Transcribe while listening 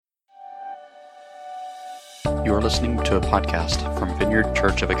You are listening to a podcast from Vineyard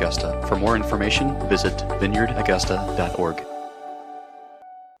Church of Augusta. For more information, visit vineyardaugusta.org.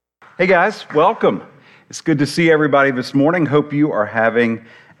 Hey guys, welcome. It's good to see everybody this morning. Hope you are having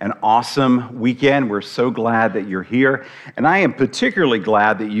an awesome weekend. We're so glad that you're here. And I am particularly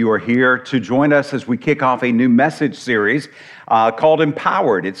glad that you are here to join us as we kick off a new message series called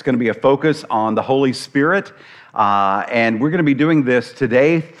Empowered. It's going to be a focus on the Holy Spirit. And we're going to be doing this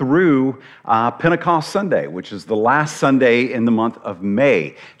today through Pentecost Sunday, which is the last Sunday in the month of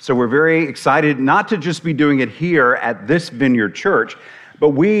May. So we're very excited not to just be doing it here at this Vineyard Church, but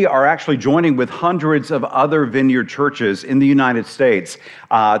we are actually joining with hundreds of other Vineyard churches in the United States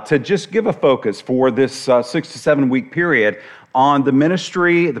to just give a focus for this 6 to 7 week period on the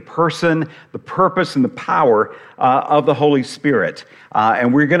ministry, the person, the purpose, and the power of the Holy Spirit.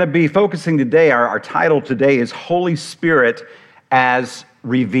 And we're going to be focusing today, our title today is Holy Spirit as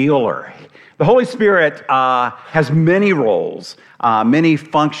Revealer. The Holy Spirit has many roles, many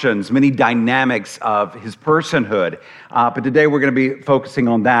functions, many dynamics of his personhood. But today we're going to be focusing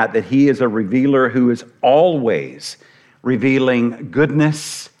on that He is a revealer who is always revealing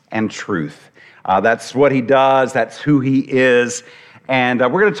goodness and truth. That's what he does. That's who he is. And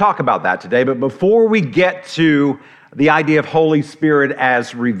we're going to talk about that today. But before we get to the idea of Holy Spirit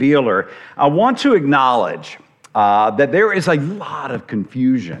as revealer, I want to acknowledge that there is a lot of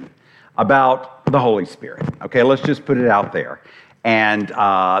confusion about the Holy Spirit. Okay, let's just put it out there. And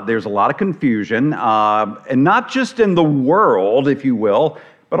there's a lot of confusion, and not just in the world, if you will,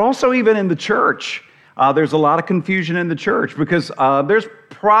 but also even in the church. There's a lot of confusion in the church because there's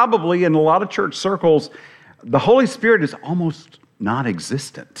probably in a lot of church circles, the Holy Spirit is almost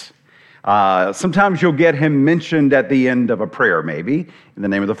non-existent. Sometimes you'll get him mentioned at the end of a prayer, maybe, in the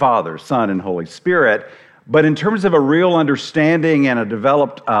name of the Father, Son, and Holy Spirit. But in terms of a real understanding and a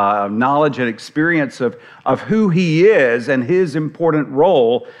developed knowledge and experience of who he is and his important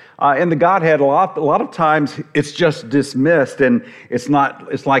role in the Godhead, a lot of times it's just dismissed and it's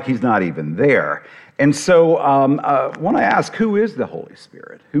like he's not even there. And so I want to ask, who is the Holy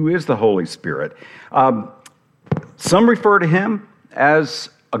Spirit? Who is the Holy Spirit? Some refer to him as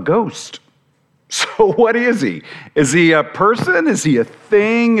a ghost. So what is he? Is he a person? Is he a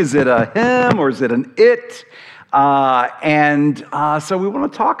thing? Is it a him or is it an it? So we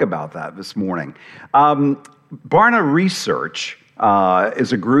want to talk about that this morning. Barna Research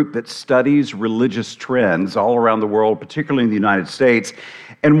is a group that studies religious trends all around the world, particularly in the United States.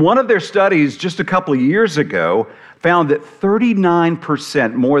 And one of their studies just a couple of years ago found that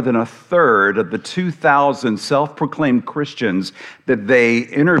 39%, more than a third of the 2,000 self-proclaimed Christians that they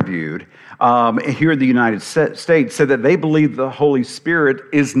interviewed here in the United States said that they believe the Holy Spirit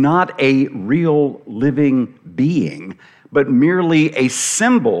is not a real living being, but merely a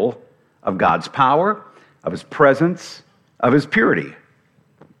symbol of God's power, of his presence, of his purity.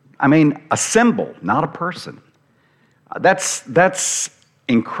 I mean, a symbol, not a person. That's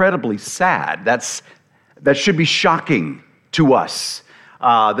incredibly sad. That should be shocking to us,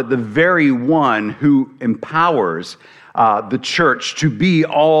 that the very one who empowers the church to be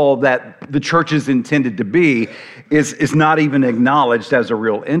all that the church is intended to be is not even acknowledged as a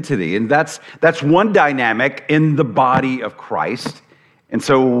real entity. And that's one dynamic in the body of Christ. And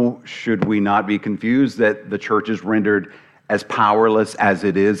so should we not be confused that the church is rendered as powerless as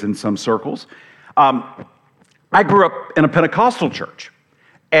it is in some circles? I grew up in a Pentecostal church.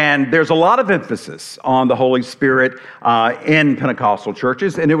 And there's a lot of emphasis on the Holy Spirit in Pentecostal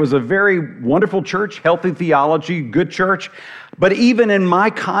churches. And it was a very wonderful church, healthy theology, good church. But even in my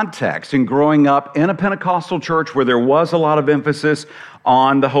context, in growing up in a Pentecostal church where there was a lot of emphasis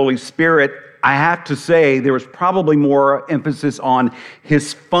on the Holy Spirit, I have to say there was probably more emphasis on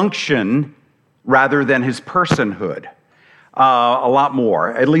his function rather than his personhood. A lot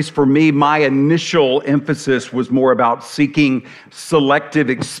more. At least for me, my initial emphasis was more about seeking selective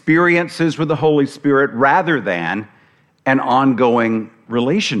experiences with the Holy Spirit rather than an ongoing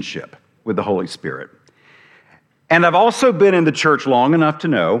relationship with the Holy Spirit. And I've also been in the church long enough to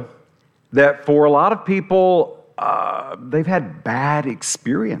know that for a lot of people, they've had bad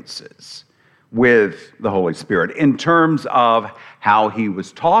experiences with the Holy Spirit in terms of how he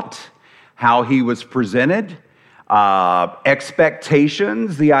was taught, how he was presented,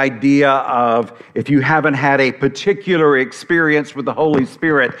 expectations, the idea of if you haven't had a particular experience with the Holy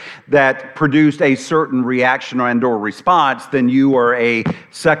Spirit that produced a certain reaction and/or response, then you are a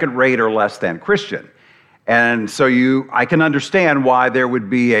second-rate or less than Christian. And so I can understand why there would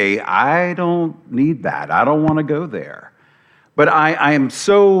be I don't need that. I don't want to go there. But I am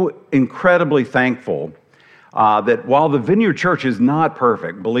so incredibly thankful that while the Vineyard Church is not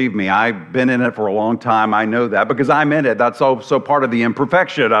perfect, believe me, I've been in it for a long time. I know that because I'm in it. That's also part of the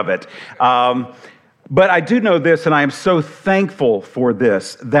imperfection of it. But I do know this, and I am so thankful for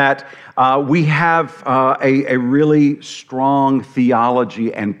this, that we have a really strong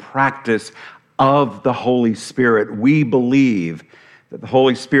theology and practice of the Holy Spirit. We believe that the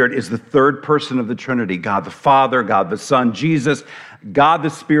Holy Spirit is the third person of the Trinity, God the Father, God the Son, Jesus, God the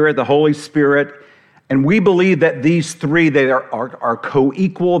Spirit, the Holy Spirit. And we believe that these three, they are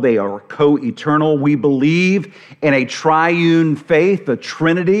co-equal, they are co-eternal. We believe in a triune faith, a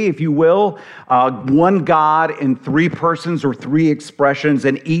Trinity, if you will, one God in three persons or three expressions,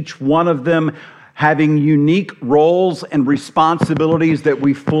 and each one of them having unique roles and responsibilities that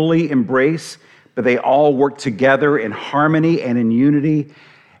we fully embrace, but they all work together in harmony and in unity.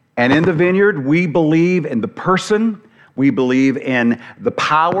 And in the Vineyard, we believe in the person, we believe in the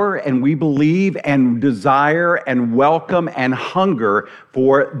power, and we believe and desire and welcome and hunger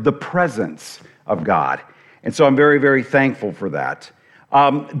for the presence of God. And so I'm very, very thankful for that.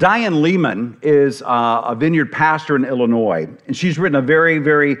 Diane Lehman is a Vineyard pastor in Illinois, and she's written a very,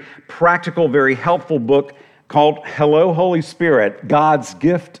 very practical, very helpful book called Hello, Holy Spirit, God's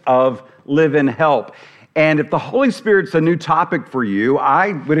Gift of Live and Help. And if the Holy Spirit's a new topic for you,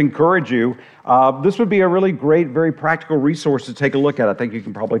 I would encourage you, this would be a really great, very practical resource to take a look at. I think you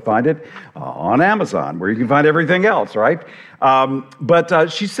can probably find it on Amazon, where you can find everything else, right?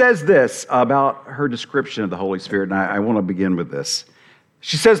 But she says this about her description of the Holy Spirit, and I want to begin with this.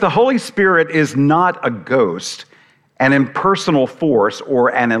 She says, the Holy Spirit is not a ghost, an impersonal force,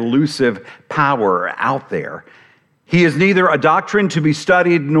 or an elusive power out there. He is neither a doctrine to be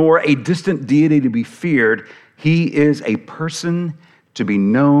studied nor a distant deity to be feared. He is a person to be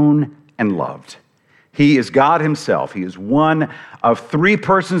known and loved. He is God himself. He is one of three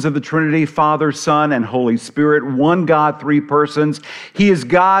persons of the Trinity, Father, Son, and Holy Spirit. One God, three persons. He is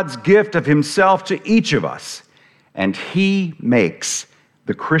God's gift of himself to each of us. And he makes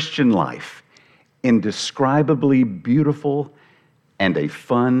the Christian life indescribably beautiful and a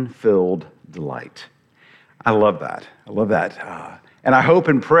fun-filled delight. I love that. I love that. And I hope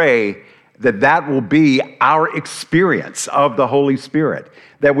and pray that that will be our experience of the Holy Spirit,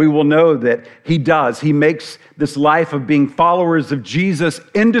 that we will know that he does. He makes this life of being followers of Jesus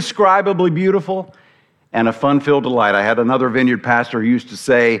indescribably beautiful and a fun-filled delight. I had another Vineyard pastor who used to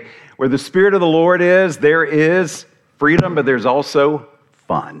say, where the Spirit of the Lord is, there is freedom, but there's also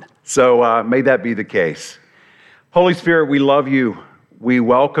fun. So may that be the case. Holy Spirit, we love you. We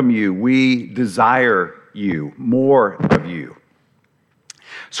welcome you. We desire you, more of you.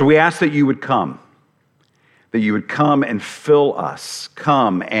 So we ask that you would come and fill us,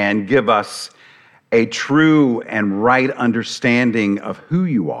 come and give us a true and right understanding of who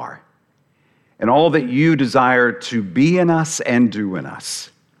you are and all that you desire to be in us and do in us.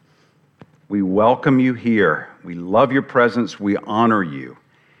 We welcome you here. We love your presence. We honor you.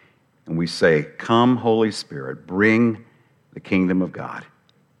 And we say, come, Holy Spirit, bring the kingdom of God.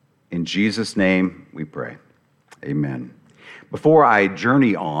 In Jesus' name we pray. Amen. Before I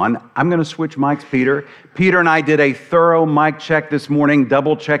journey on, I'm going to switch mics, Peter. Peter and I did a thorough mic check this morning,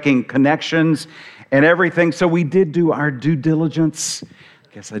 double-checking connections and everything. So we did do our due diligence.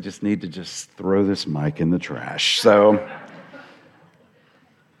 I guess I just need to just throw this mic in the trash. So,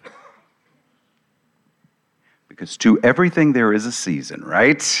 because to everything there is a season,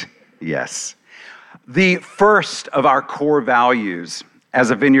 right? Yes. The first of our core values as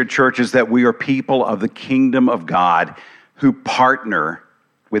a Vineyard Church is that we are people of the kingdom of God who partner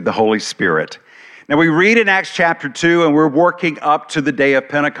with the Holy Spirit. Now we read in Acts chapter 2, and we're working up to the day of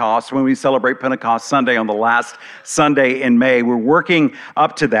Pentecost when we celebrate Pentecost Sunday on the last Sunday in May. We're working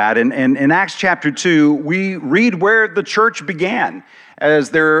up to that. And in Acts chapter 2, we read where the church began,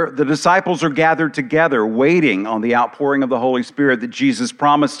 as the disciples are gathered together, waiting on the outpouring of the Holy Spirit that Jesus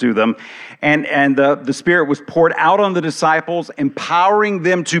promised to them. And the Spirit was poured out on the disciples, empowering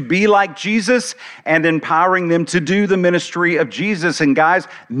them to be like Jesus and empowering them to do the ministry of Jesus. And guys,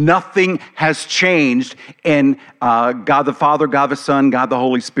 nothing has changed in God the Father, God the Son, God the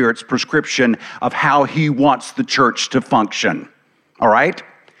Holy Spirit's prescription of how he wants the church to function. All right?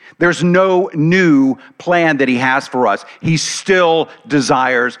 There's no new plan that he has for us. He still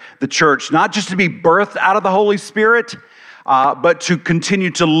desires the church not just to be birthed out of the Holy Spirit, but to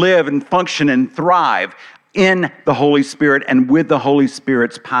continue to live and function and thrive in the Holy Spirit and with the Holy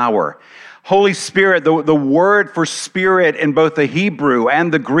Spirit's power. Holy Spirit, the word for spirit in both the Hebrew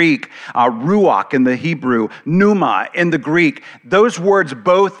and the Greek, ruach in the Hebrew, pneuma in the Greek, those words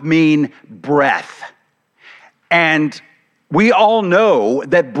both mean breath. And we all know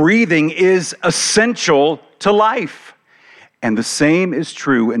that breathing is essential to life. And the same is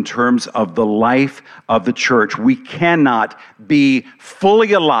true in terms of the life of the church. We cannot be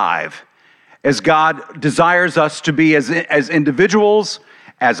fully alive as God desires us to be as individuals,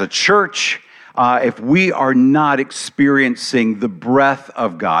 as a church, if we are not experiencing the breath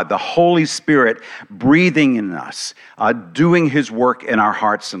of God, the Holy Spirit breathing in us, doing His work in our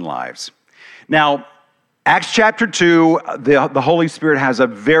hearts and lives. Now, Acts chapter 2, the Holy Spirit has a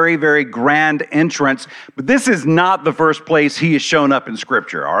very, very grand entrance, but this is not the first place He has shown up in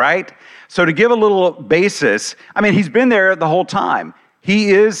Scripture, all right? So to give a little basis, He's been there the whole time.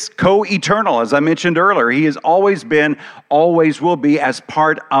 He is co-eternal, as I mentioned earlier. He has always been, always will be as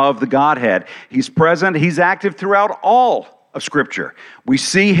part of the Godhead. He's present, He's active throughout all of Scripture. We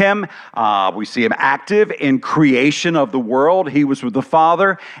see Him active in creation of the world. He was with the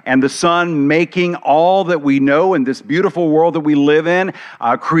Father and the Son, making all that we know in this beautiful world that we live in,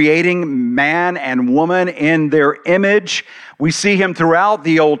 creating man and woman in their image. We see Him throughout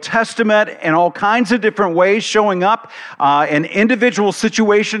the Old Testament in all kinds of different ways, showing up in individual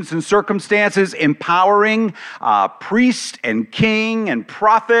situations and circumstances, empowering priests and king and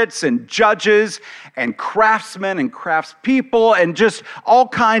prophets and judges and craftsmen and craftspeople, and just all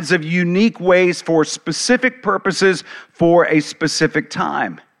kinds of unique ways for specific purposes for a specific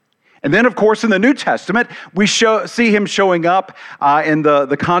time. And then, of course, in the New Testament, we see Him showing up in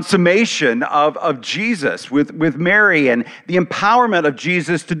the consummation of Jesus with Mary, and the empowerment of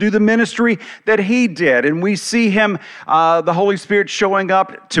Jesus to do the ministry that He did. And we see Him, the Holy Spirit, showing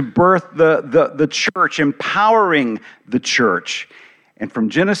up to birth the church, empowering the church. And from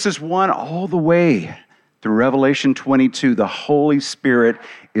Genesis 1 all the way through Revelation 22, the Holy Spirit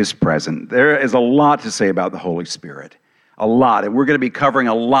is present. There is a lot to say about the Holy Spirit. A lot, and we're going to be covering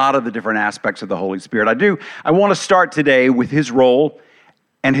a lot of the different aspects of the Holy Spirit. I want to start today with His role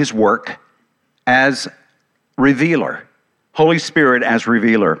and His work as revealer. Holy Spirit as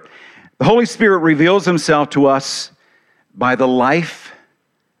revealer. The Holy Spirit reveals Himself to us by the life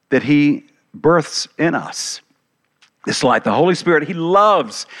that He births in us. This life, the Holy Spirit, He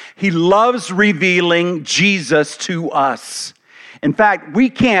loves revealing Jesus to us. In fact, we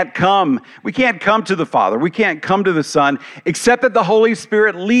can't come to the Father, we can't come to the Son, except that the Holy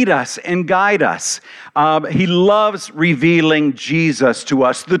Spirit lead us and guide us. He loves revealing Jesus to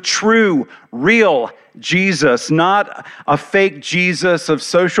us, the true, real Jesus, not a fake Jesus of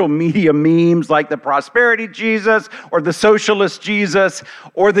social media memes like the prosperity Jesus or the socialist Jesus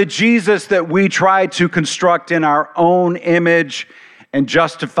or the Jesus that we try to construct in our own image and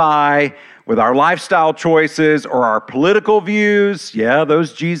justify with our lifestyle choices or our political views. Yeah,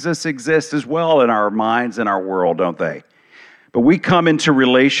 those Jesus exist as well in our minds and our world, don't they? But we come into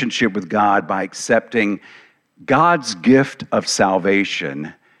relationship with God by accepting God's gift of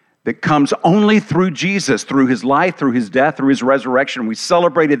salvation that comes only through Jesus, through His life, through His death, through His resurrection. We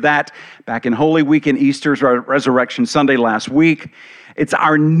celebrated that back in Holy Week and Easter's Resurrection Sunday last week. It's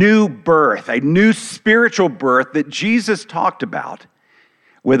our new birth, a new spiritual birth that Jesus talked about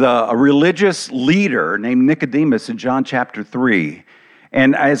with a religious leader named Nicodemus in John chapter 3.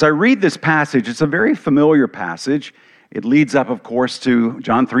 And as I read this passage, it's a very familiar passage. It leads up, of course, to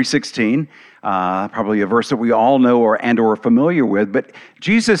John 3:16, probably a verse that we all know or are familiar with. But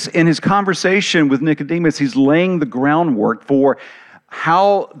Jesus, in His conversation with Nicodemus, He's laying the groundwork for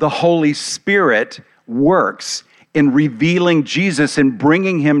how the Holy Spirit works in revealing Jesus and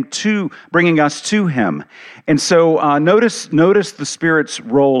bringing us to Him. And so notice the Spirit's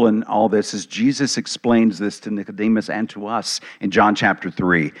role in all this as Jesus explains this to Nicodemus and to us in John chapter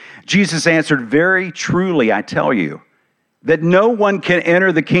 3. Jesus answered, "Very truly, I tell you, that no one can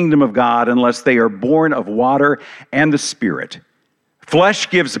enter the kingdom of God unless they are born of water and the Spirit. Flesh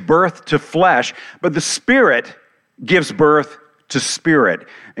gives birth to flesh, but the Spirit gives birth to spirit.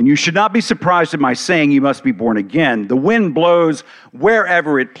 And you should not be surprised at my saying you must be born again. The wind blows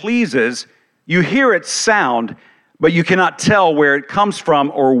wherever it pleases. You hear its sound, but you cannot tell where it comes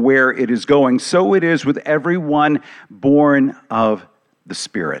from or where it is going. So it is with everyone born of the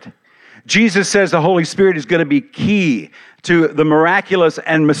Spirit." Jesus says the Holy Spirit is going to be key to the miraculous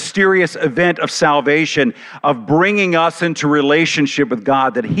and mysterious event of salvation, of bringing us into relationship with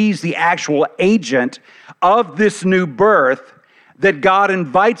God, that He's the actual agent of this new birth that God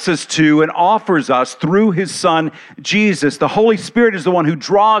invites us to and offers us through His Son, Jesus. The Holy Spirit is the one who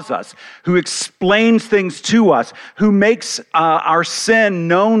draws us, who explains things to us, who makes our sin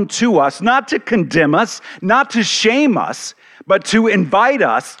known to us, not to condemn us, not to shame us, but to invite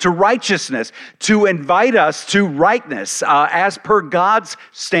us to righteousness, to invite us to rightness as per God's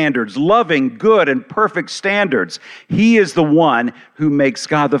standards, loving, good, and perfect standards. He is the one who makes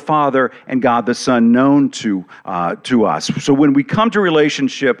God the Father and God the Son known to us. So when we come to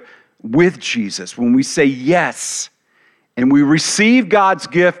relationship with Jesus, when we say yes, and we receive God's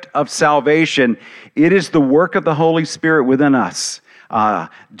gift of salvation, it is the work of the Holy Spirit within us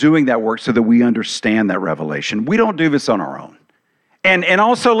doing that work so that we understand that revelation. We don't do this on our own. And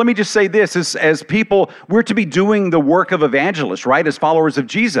also, let me just say this, as people, we're to be doing the work of evangelists, right, as followers of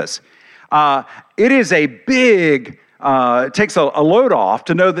Jesus. It is a big, it takes a load off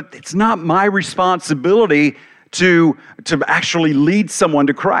to know that it's not my responsibility to actually lead someone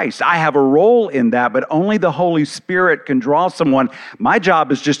to Christ. I have a role in that, but only the Holy Spirit can draw someone. My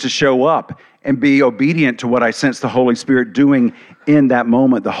job is just to show up and be obedient to what I sense the Holy Spirit doing in that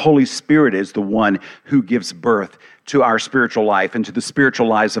moment. The Holy Spirit is the one who gives birth to our spiritual life and to the spiritual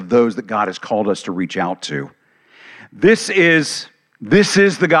lives of those that God has called us to reach out to. This is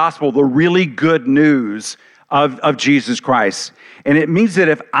the gospel, the really good news of Jesus Christ. And it means that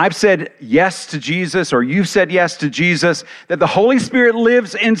if I've said yes to Jesus or you've said yes to Jesus, that the Holy Spirit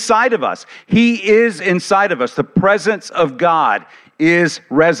lives inside of us. He is inside of us. The presence of God is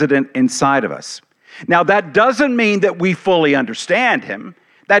resident inside of us. Now, that doesn't mean that we fully understand Him.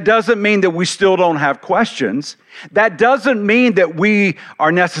 That doesn't mean that we still don't have questions. That doesn't mean that we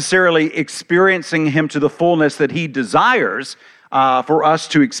are necessarily experiencing Him to the fullness that He desires for us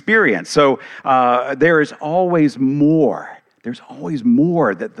to experience. So there is always more. There's always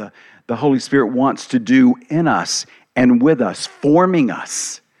more that the Holy Spirit wants to do in us and with us, forming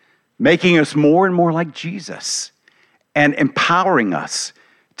us, making us more and more like Jesus, and empowering us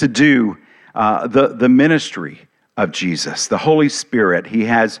to do the ministry of Jesus. The Holy Spirit, He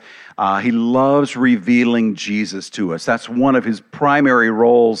loves revealing Jesus to us. That's one of His primary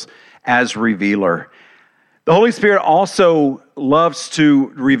roles as revealer. The Holy Spirit also loves to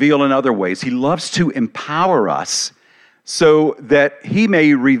reveal in other ways. He loves to empower us so that He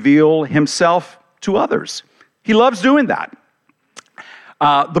may reveal Himself to others. He loves doing that.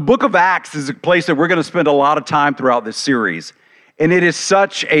 The book of Acts is a place that we're going to spend a lot of time throughout this series. And it is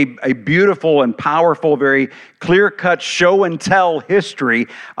such a beautiful and powerful, very clear-cut show and tell history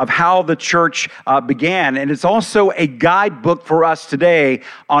of how the church began. And it's also a guidebook for us today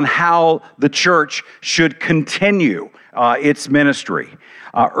on how the church should continue its ministry.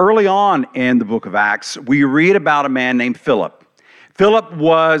 Early on in the book of Acts, we read about a man named Philip. Philip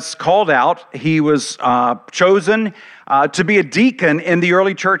was called out. He was chosen to be a deacon in the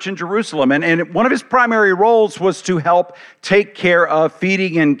early church in Jerusalem. And one of his primary roles was to help take care of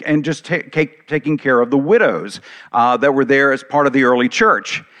feeding and just taking care of the widows that were there as part of the early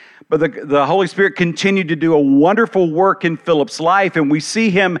church. But the Holy Spirit continued to do a wonderful work in Philip's life, and we see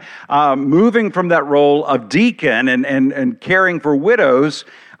him moving from that role of deacon and caring for widows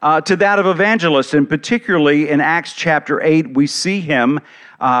to that of evangelist. And particularly in Acts chapter 8, we see him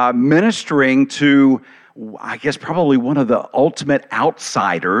ministering to, I guess, probably one of the ultimate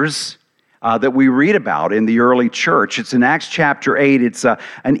outsiders that we read about in the early church. It's in Acts chapter 8. It's an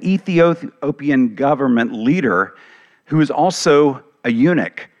Ethiopian government leader who is also a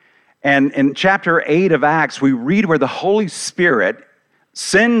eunuch. And in chapter 8 of Acts, we read where the Holy Spirit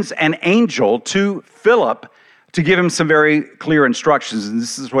sends an angel to Philip to give him some very clear instructions. And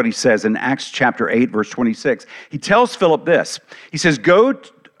this is what he says in Acts chapter 8, verse 26. He tells Philip this. He says, "Go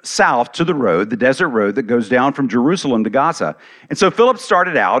south to the road, the desert road that goes down from Jerusalem to Gaza." And so Philip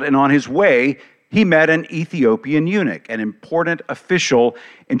started out, and on his way, he met an Ethiopian eunuch, an important official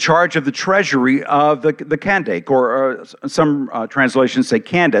in charge of the treasury of the Kandake, or some translations say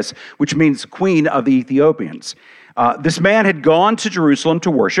Candace, which means queen of the Ethiopians. This man had gone to Jerusalem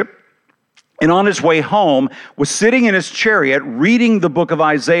to worship, and on his way home was sitting in his chariot reading the book of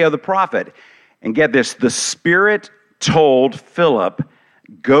Isaiah the prophet. And get this, the Spirit told Philip,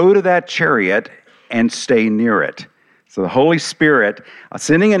 "Go to that chariot and stay near it." So the Holy Spirit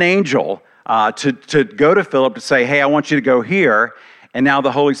sending an angel to go to Philip to say, "Hey, I want you to go here." And now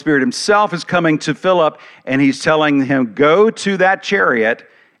the Holy Spirit Himself is coming to Philip, and He's telling him, "Go to that chariot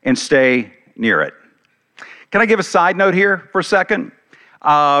and stay near it." Can I give a side note here for a second?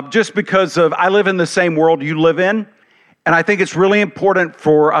 Just because I live in the same world you live in, and I think it's really important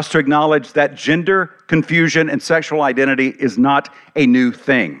for us to acknowledge that gender confusion and sexual identity is not a new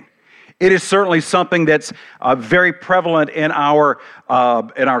thing. It is certainly something that's very prevalent in our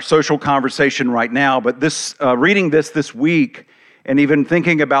social conversation right now. But reading this week and even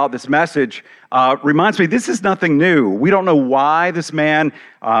thinking about this message reminds me this is nothing new. We don't know why this man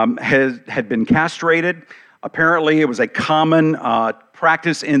had been castrated. Apparently, it was a common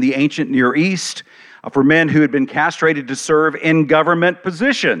practice in the ancient Near East for men who had been castrated to serve in government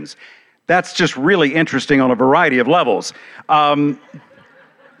positions. That's just really interesting on a variety of levels.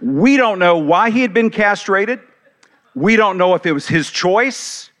 We don't know why he had been castrated. We don't know if it was his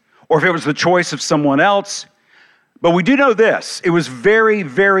choice or if it was the choice of someone else. But we do know this. It was very,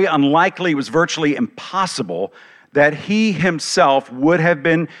 very unlikely, it was virtually impossible that he himself would have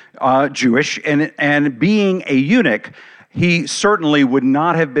been Jewish. And being a eunuch, he certainly would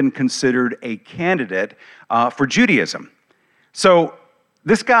not have been considered a candidate for Judaism. So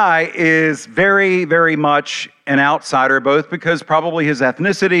this guy is very, very much an outsider, both because probably his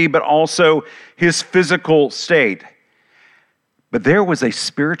ethnicity, but also his physical state. But there was a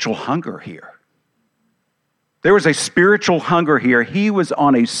spiritual hunger here. There was a spiritual hunger here. He was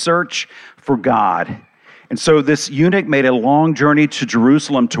on a search for God. And so this eunuch made a long journey to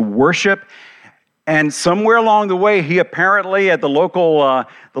Jerusalem to worship. And somewhere along the way, he apparently at the local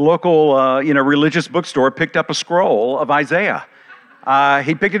religious bookstore picked up a scroll of Isaiah.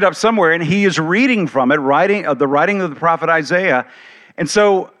 He picked it up somewhere, and he is reading from it, the writing of the prophet Isaiah. And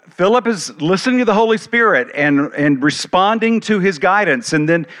so Philip is listening to the Holy Spirit and responding to his guidance. And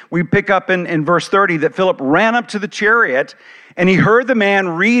then we pick up in verse 30 that Philip ran up to the chariot, and he heard the man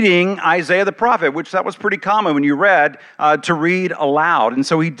reading Isaiah the prophet, which that was pretty common when you read, to read aloud. And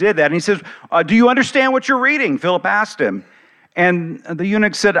so he did that. And he says, do you understand what you're reading? Philip asked him. And the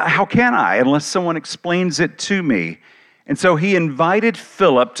eunuch said, how can I, unless someone explains it to me? And so he invited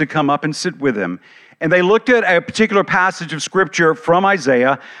Philip to come up and sit with him. And they looked at a particular passage of Scripture from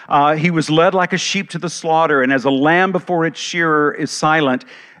Isaiah. He was led like a sheep to the slaughter, and as a lamb before its shearer is silent,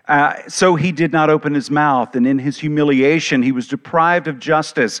 so he did not open his mouth. And in his humiliation, he was deprived of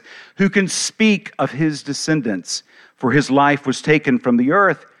justice. Who can speak of his descendants? For his life was taken from the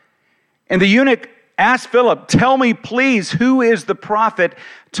earth. And the eunuch asked Philip, tell me, please, who is the prophet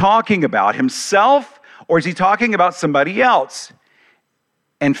talking about? Himself? Or is he talking about somebody else?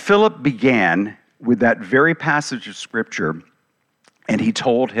 And Philip began with that very passage of Scripture, and he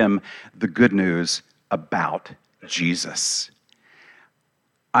told him the good news about Jesus.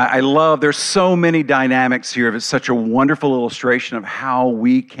 I love, there's so many dynamics here. It's such a wonderful illustration of how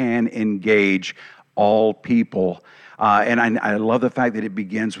we can engage all people. And I love the fact that it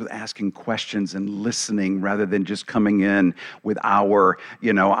begins with asking questions and listening rather than just coming in with our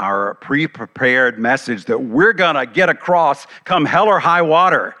pre-prepared message that we're going to get across come hell or high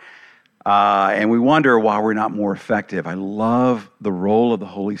water. And we wonder why we're not more effective. I love the role of the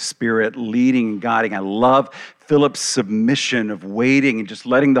Holy Spirit leading and guiding. I love Philip's submission of waiting and just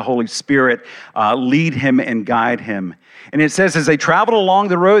letting the Holy Spirit lead him and guide him. And it says, as they traveled along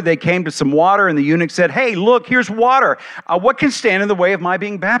the road, they came to some water, and the eunuch said, hey, look, here's water. What can stand in the way of my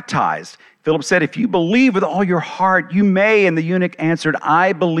being baptized? Philip said, if you believe with all your heart, you may. And the eunuch answered,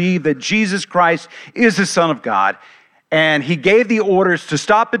 I believe that Jesus Christ is the Son of God. And he gave the orders to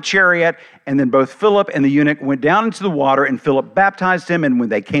stop the chariot, and then both Philip and the eunuch went down into the water, and Philip baptized him. And when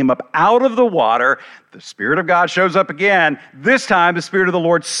they came up out of the water, the Spirit of God shows up again. This time, the Spirit of the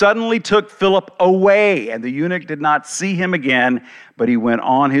Lord suddenly took Philip away, and the eunuch did not see him again, but he went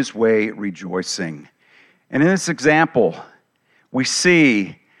on his way rejoicing. And in this example, we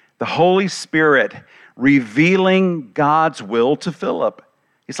see the Holy Spirit revealing God's will to Philip.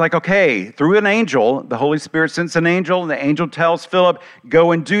 It's like, okay, through an angel, the Holy Spirit sends an angel, and the angel tells Philip,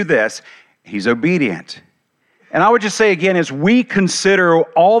 go and do this. He's obedient. And I would just say again, as we consider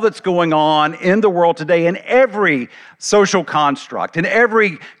all that's going on in the world today, in every social construct, in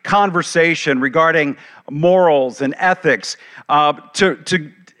every conversation regarding morals and ethics,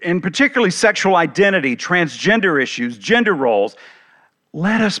 and particularly sexual identity, transgender issues, gender roles,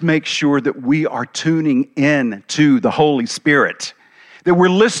 let us make sure that we are tuning in to the Holy Spirit, that we're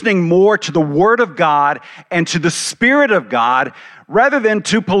listening more to the Word of God and to the Spirit of God rather than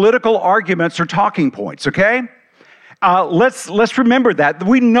to political arguments or talking points, okay? Let's remember that.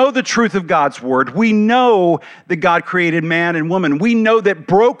 We know the truth of God's Word. We know that God created man and woman. We know that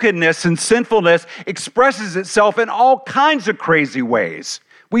brokenness and sinfulness expresses itself in all kinds of crazy ways.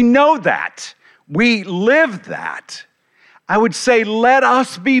 We know that. We live that. I would say let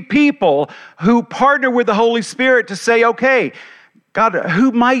us be people who partner with the Holy Spirit to say, okay, God,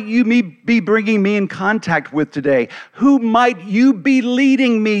 who might you be bringing me in contact with today? Who might you be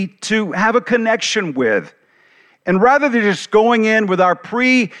leading me to have a connection with? And rather than just going in with our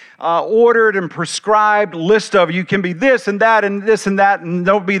pre-ordered and prescribed list of you can be this and that and this and that and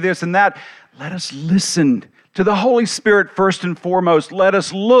don't be this and that, let us listen to the Holy Spirit first and foremost. Let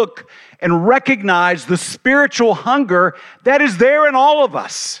us look and recognize the spiritual hunger that is there in all of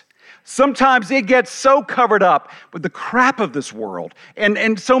us. Sometimes it gets so covered up with the crap of this world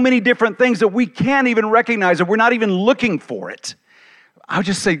and so many different things that we can't even recognize it. We're not even looking for it. I would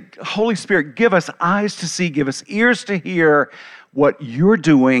just say, Holy Spirit, give us eyes to see, give us ears to hear what you're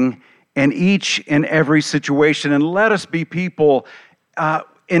doing in each and every situation. And let us be people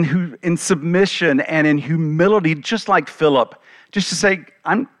in submission and in humility, just like Philip, just to say,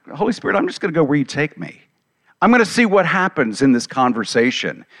 Holy Spirit, I'm just going to go where you take me. I'm going to see what happens in this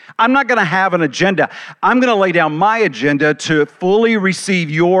conversation. I'm not going to have an agenda. I'm going to lay down my agenda to fully receive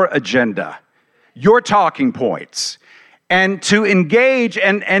your agenda, your talking points, and to engage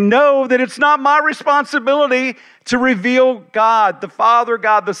and know that it's not my responsibility to reveal God, the Father,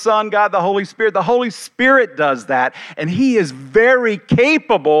 God, the Son, God, the Holy Spirit. The Holy Spirit does that, and He is very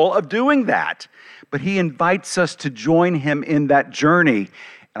capable of doing that. But He invites us to join Him in that journey.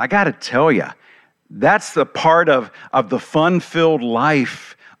 And I got to tell you, that's the part of the fun-filled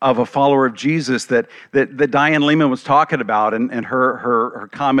life of a follower of Jesus that Diane Lehman was talking about and her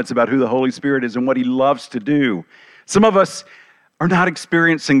comments about who the Holy Spirit is and what He loves to do. Some of us are not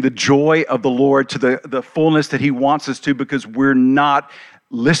experiencing the joy of the Lord to the fullness that He wants us to because we're not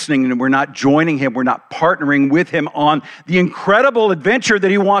listening and we're not joining Him. We're not partnering with Him on the incredible adventure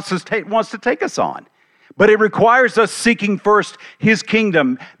that He wants to take us on. But it requires us seeking first His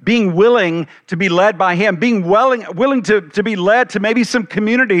kingdom, being willing to be led by Him, being willing to be led to maybe some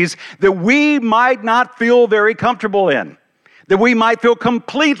communities that we might not feel very comfortable in, that we might feel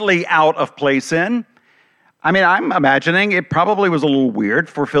completely out of place in. I mean, I'm imagining it probably was a little weird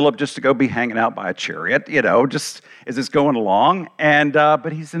for Philip just to go be hanging out by a chariot, just as it's going along.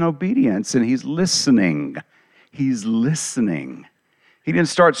 But he's in obedience and he's listening. He's listening. He didn't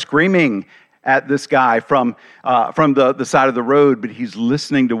start screaming at this guy from the side of the road, but he's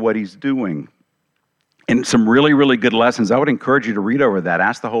listening to what he's doing. And some really, really good lessons. I would encourage you to read over that.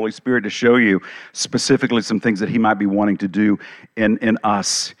 Ask the Holy Spirit to show you specifically some things that He might be wanting to do in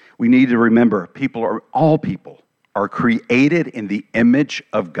us. We need to remember, all people are created in the image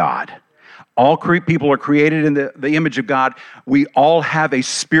of God. All people are created in the image of God. We all have a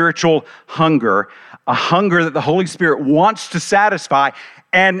spiritual hunger, a hunger that the Holy Spirit wants to satisfy.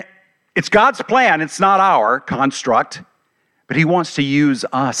 And it's God's plan. It's not our construct. But He wants to use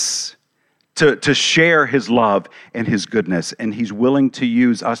us to share His love and His goodness. And He's willing to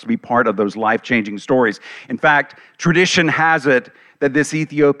use us to be part of those life-changing stories. In fact, tradition has it that this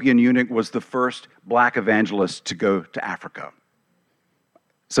Ethiopian eunuch was the first black evangelist to go to Africa.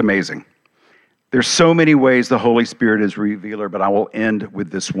 It's amazing. There's so many ways the Holy Spirit is a revealer, but I will end with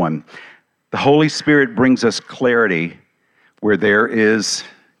this one. The Holy Spirit brings us clarity where there is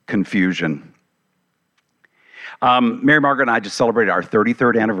confusion. Mary Margaret and I just celebrated our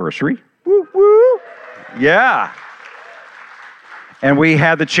 33rd anniversary. Woo, woo. Yeah. And we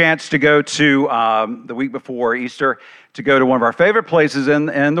had the chance to go to, the week before Easter, to go to one of our favorite places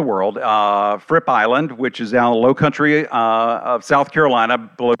in the world, Fripp Island, which is down the low country of South Carolina,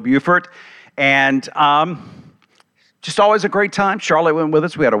 below Beaufort. And just always a great time. Charlotte went with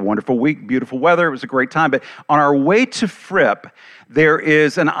us. We had a wonderful week, beautiful weather. It was a great time. But on our way to Fripp, there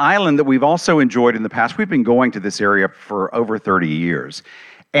is an island that we've also enjoyed in the past. We've been going to this area for over 30 years.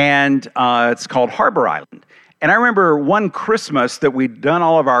 And it's called Harbor Island. And I remember one Christmas that we'd done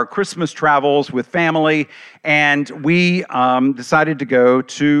all of our Christmas travels with family, and we decided to go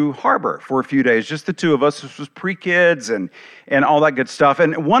to Harbor for a few days, just the two of us. This was pre-kids and all that good stuff.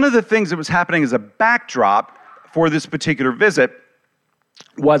 And one of the things that was happening as a backdrop for this particular visit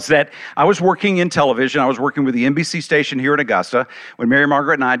was that I was working in television. I was working with the NBC station here in Augusta. When Mary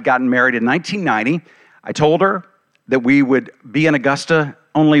Margaret and I had gotten married in 1990, I told her that we would be in Augusta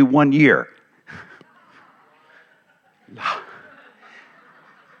only 1 year.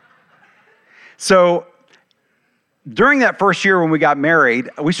 So during that first year when we got married,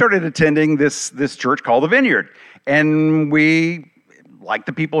 we started attending this church called the Vineyard. And we, like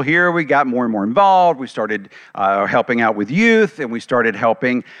the people here, we got more and more involved. We started helping out with youth, and we started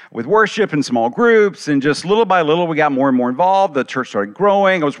helping with worship in small groups. And just little by little, we got more and more involved. The church started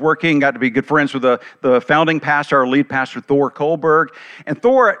growing. I was working, got to be good friends with the founding pastor, our lead pastor, Thor Kohlberg. And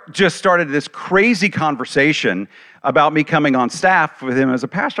Thor just started this crazy conversation about me coming on staff with him as a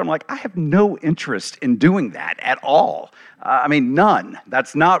pastor. I'm like, I have no interest in doing that at all. None.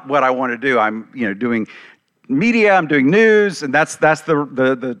 That's not what I want to do. I'm, doing media, I'm doing news, and that's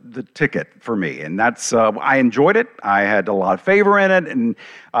the ticket for me. And that's I enjoyed it. I had a lot of favor in it and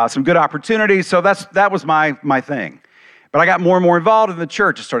some good opportunities. So that was my thing. But I got more and more involved in the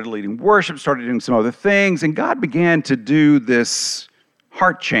church. I started leading worship, started doing some other things, and God began to do this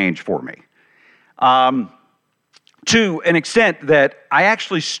heart change for me. to an extent that I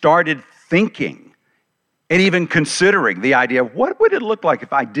actually started thinking and even considering the idea of what would it look like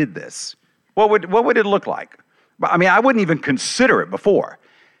if I did this? What would it look like? I mean, I wouldn't even consider it before.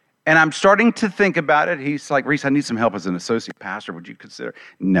 And I'm starting to think about it. He's like, Reese, I need some help as an associate pastor. Would you consider?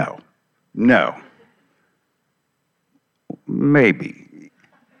 No. Maybe.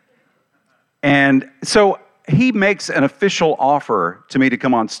 And so he makes an official offer to me to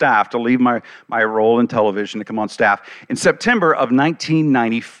come on staff, to leave my role in television, to come on staff in September of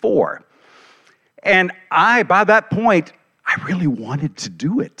 1994. And by that point, I really wanted to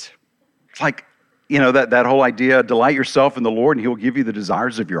do it. It's like, that whole idea, delight yourself in the Lord and He will give you the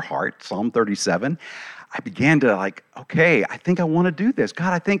desires of your heart, Psalm 37. I began to okay, I think I want to do this.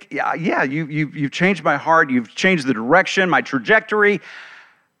 God, I think, you've changed my heart. You've changed the direction, my trajectory.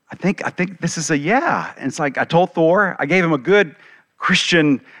 I think this is a yeah. And it's like I told Thor, I gave him a good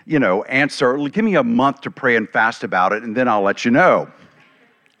Christian, answer. Give me a month to pray and fast about it, and then I'll let you know.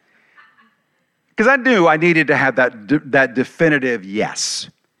 Because I knew I needed to have that definitive yes.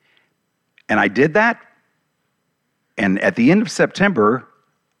 And I did that. And at the end of September,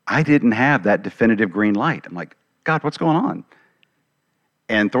 I didn't have that definitive green light. I'm like, God, what's going on?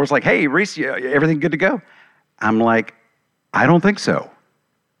 And Thor's like, hey, Reese, everything good to go? I'm like, I don't think so.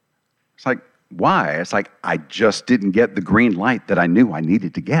 It's like, why? It's like, I just didn't get the green light that I knew I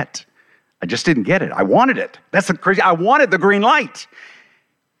needed to get. I just didn't get it. I wanted it. That's the crazy. I wanted the green light,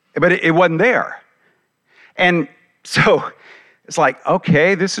 but it wasn't there. And so it's like,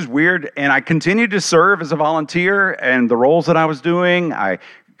 okay, this is weird. And I continued to serve as a volunteer, and the roles that I was doing, I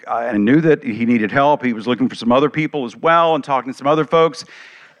knew that he needed help. He was looking for some other people as well and talking to some other folks.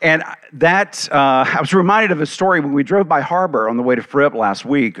 And that, I was reminded of a story when we drove by Harbor on the way to Fripp last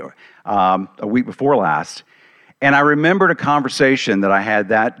week, a week before last. And I remembered a conversation that I had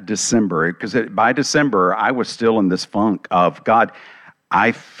that December, because by December, I was still in this funk of, God,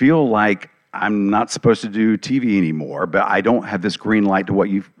 I feel like I'm not supposed to do TV anymore, but I don't have this green light to what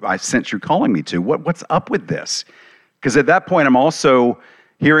I sense you're calling me to. What's up with this? Because at that point, I'm also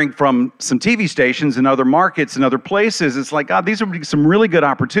hearing from some TV stations in other markets and other places. It's like, God, these are some really good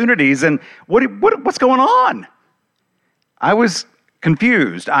opportunities. And what's going on? I was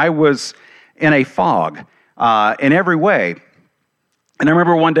confused. I was in a fog in every way. And I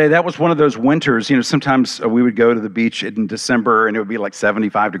remember one day, that was one of those winters, sometimes we would go to the beach in December and it would be like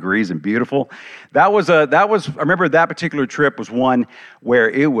 75 degrees and beautiful. I remember that particular trip was one where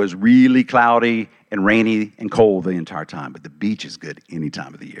it was really cloudy and rainy and cold the entire time, but the beach is good any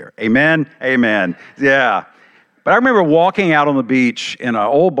time of the year. Amen? Amen. Yeah. But I remember walking out on the beach in an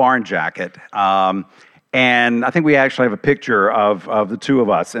old barn jacket, and I think we actually have a picture of the two of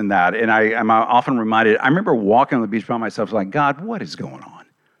us in that. And I'm often reminded, I remember walking on the beach by myself, like, God, what is going on?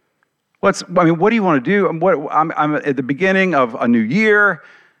 What do you want to do? I'm at the beginning of a new year.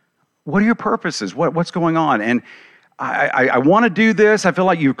 What are your purposes? What's going on? And I want to do this. I feel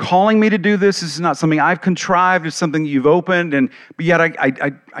like you're calling me to do this. This is not something I've contrived. It's something you've opened. But yet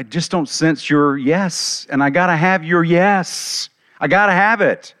I just don't sense your yes. And I got to have your yes. I got to have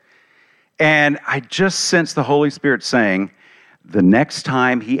it. And I just sense the Holy Spirit saying, the next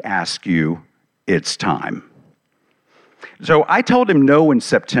time He asks you, it's time. So I told him no in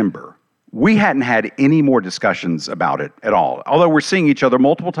September. We hadn't had any more discussions about it at all. Although we're seeing each other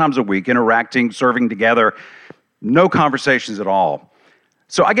multiple times a week, interacting, serving together, no conversations at all.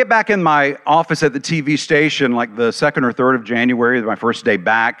 So I get back in my office at the TV station like the 2nd or 3rd of January, my first day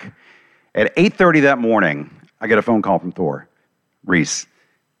back. At 8:30 that morning, I get a phone call from Thor. Reese,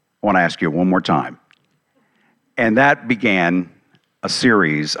 I want to ask you one more time. And that began a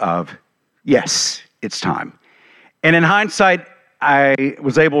series of, yes, it's time. And in hindsight, I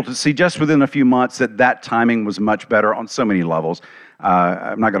was able to see just within a few months that timing was much better on so many levels.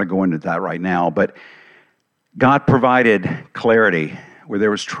 I'm not going to go into that right now, but God provided clarity where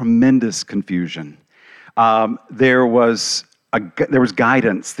there was tremendous confusion. There was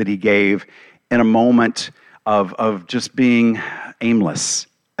guidance that He gave in a moment of just being aimless.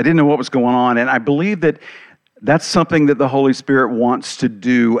 I didn't know what was going on, and I believe that that's something that the Holy Spirit wants to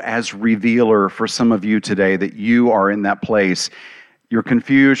do as revealer for some of you today, that you are in that place. You're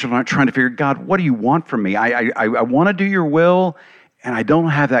confused, you're not trying to figure, God, what do you want from me? I want to do your will, and I don't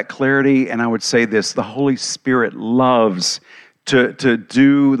have that clarity. And I would say this, the Holy Spirit loves to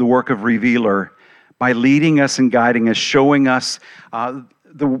do the work of revealer by leading us and guiding us, showing us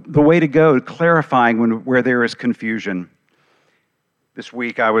the way to go, clarifying where there is confusion. This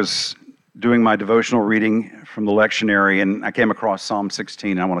week I was doing my devotional reading from the lectionary, and I came across Psalm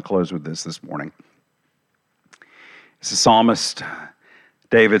 16, and I want to close with this morning. It's the psalmist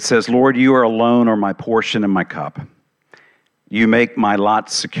David says, Lord, you are alone are my portion and my cup. You make my lot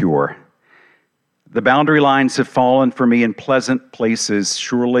secure. The boundary lines have fallen for me in pleasant places.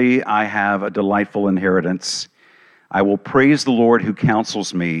 Surely I have a delightful inheritance. I will praise the Lord who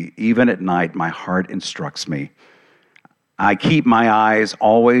counsels me. Even at night, my heart instructs me. I keep my eyes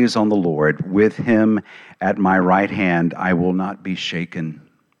always on the Lord. With him at my right hand, I will not be shaken.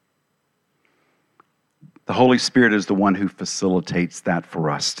 The Holy Spirit is the one who facilitates that for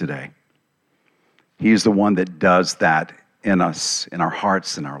us today. He is the one that does that in us, in our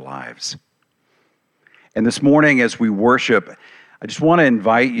hearts, in our lives. And this morning as we worship, I just want to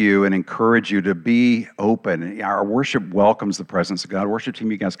invite you and encourage you to be open. Our worship welcomes the presence of God. Worship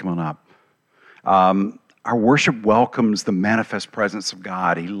team, you guys come on up. Our worship welcomes the manifest presence of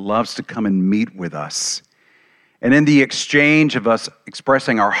God. He loves to come and meet with us. And in the exchange of us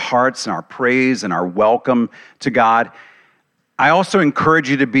expressing our hearts and our praise and our welcome to God, I also encourage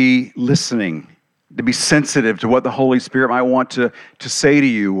you to be listening, to be sensitive to what the Holy Spirit might want to say to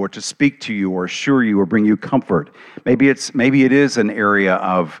you or to speak to you or assure you or bring you comfort. Maybe it is an area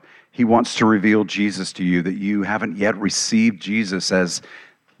of he wants to reveal Jesus to you, that you haven't yet received Jesus as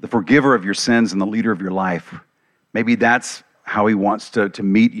the forgiver of your sins and the leader of your life. Maybe that's how he wants to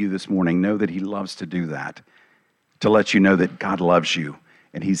meet you this morning. Know that he loves to do that, to let you know that God loves you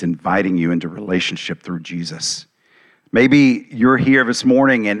and he's inviting you into relationship through Jesus. Maybe you're here this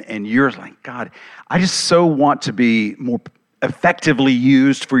morning and you're like, God, I just so want to be more effectively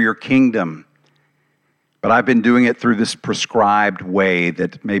used for your kingdom, but I've been doing it through this prescribed way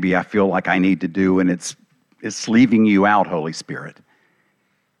that maybe I feel like I need to do, and it's leaving you out, Holy Spirit.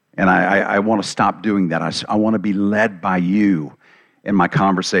 And I want to stop doing that. I want to be led by you in my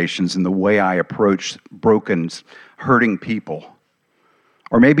conversations and the way I approach broken, hurting people.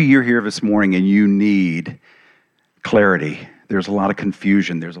 Or maybe you're here this morning and you need clarity. There's a lot of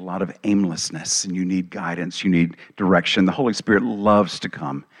confusion. There's a lot of aimlessness, and you need guidance. You need direction. The Holy Spirit loves to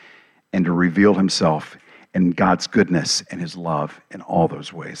come and to reveal himself and God's goodness and his love in all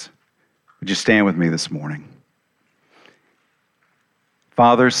those ways. Would you stand with me this morning?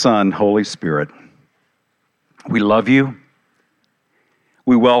 Father, Son, Holy Spirit, we love you.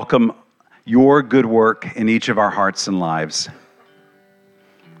 We welcome your good work in each of our hearts and lives.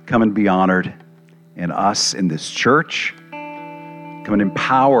 Come and be honored in us, in this church. Come and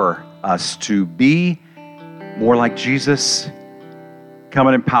empower us to be more like Jesus. Come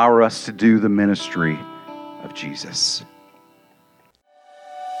and empower us to do the ministry of Jesus.